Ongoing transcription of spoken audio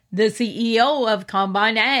The CEO of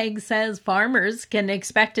Combine Ag says farmers can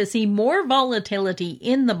expect to see more volatility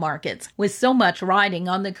in the markets, with so much riding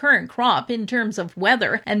on the current crop in terms of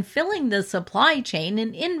weather and filling the supply chain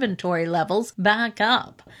and inventory levels back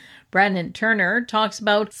up. Brendan Turner talks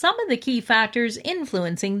about some of the key factors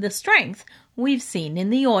influencing the strength we've seen in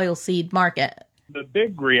the oilseed market. The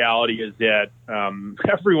big reality is that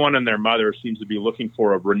everyone and their mother seems to be looking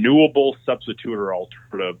for a renewable substitute or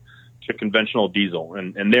alternative to conventional diesel.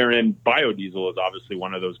 And therein, biodiesel is obviously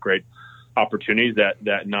one of those great opportunities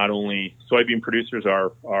that not only soybean producers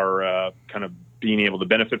are kind of being able to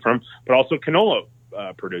benefit from, but also canola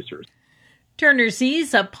producers. Turner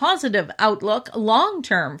sees a positive outlook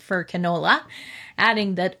long-term for canola,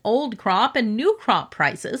 adding that old crop and new crop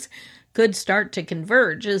prices could start to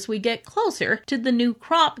converge as we get closer to the new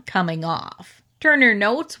crop coming off. Turner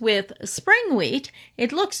notes with spring wheat,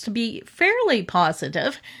 it looks to be fairly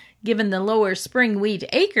positive, given the lower spring wheat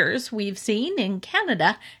acres we've seen in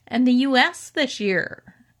Canada and the U.S. this year.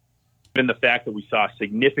 Given the fact that we saw a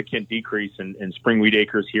significant decrease in spring wheat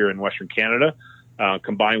acres here in Western Canada,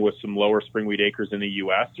 combined with some lower spring wheat acres in the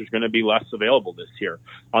U.S., there's going to be less available this year.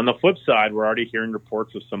 On the flip side, we're already hearing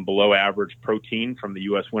reports of some below average protein from the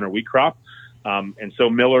U.S. winter wheat crop. And so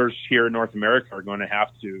millers here in North America are going to have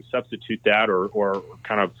to substitute that or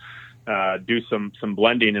kind of do some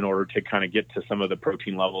blending in order to kind of get to some of the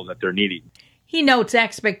protein levels that they're needing. He notes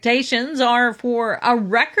expectations are for a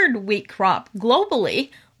record wheat crop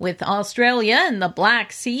globally, with Australia and the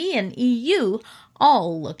Black Sea and EU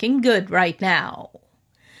all looking good right now.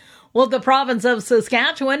 Well, the province of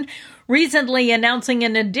Saskatchewan recently announcing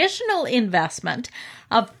an additional investment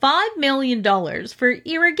of $5 million for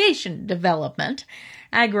irrigation development.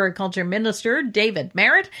 Agriculture Minister David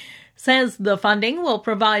Marit says the funding will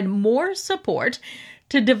provide more support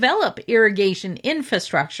to develop irrigation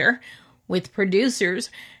infrastructure, with producers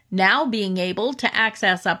now being able to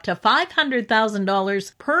access up to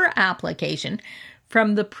 $500,000 per application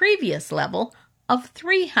from the previous level of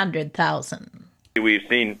 $300,000. We've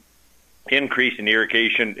seen increase in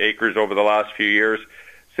irrigation acres over the last few years.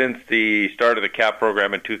 Since the start of the CAP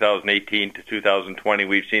program in 2018 to 2020,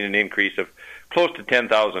 we've seen an increase of close to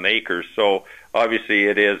 10,000 acres. So obviously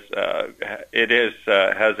it has a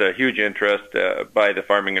huge interest by the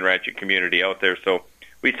farming and ranching community out there. So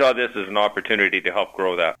we saw this as an opportunity to help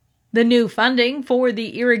grow that. The new funding for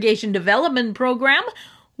the Irrigation Development Program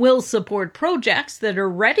will support projects that are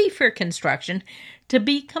ready for construction to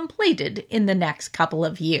be completed in the next couple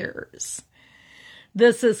of years.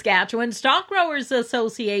 The Saskatchewan Stock Growers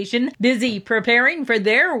Association busy preparing for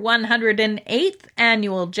their 108th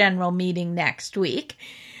annual general meeting next week.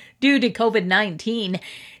 Due to COVID-19,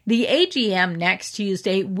 the AGM next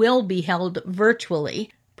Tuesday will be held virtually.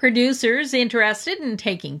 Producers interested in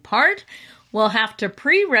taking part will have to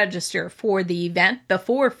pre-register for the event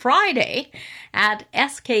before Friday at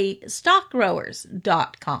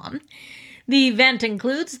skstockgrowers.com. The event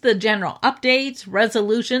includes the general updates,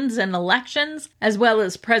 resolutions, and elections, as well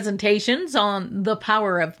as presentations on the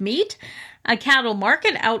power of meat, a cattle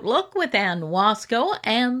market outlook with Ann Wasco,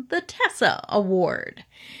 and the Tessa Award.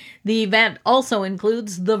 The event also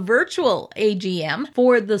includes the virtual AGM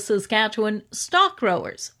for the Saskatchewan Stock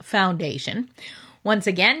Growers Foundation. Once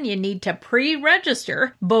again, you need to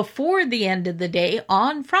pre-register before the end of the day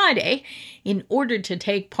on Friday in order to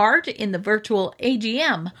take part in the virtual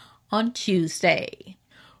AGM on Tuesday.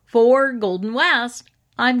 For Golden West,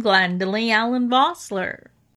 I'm Glendalee Allen Vossler.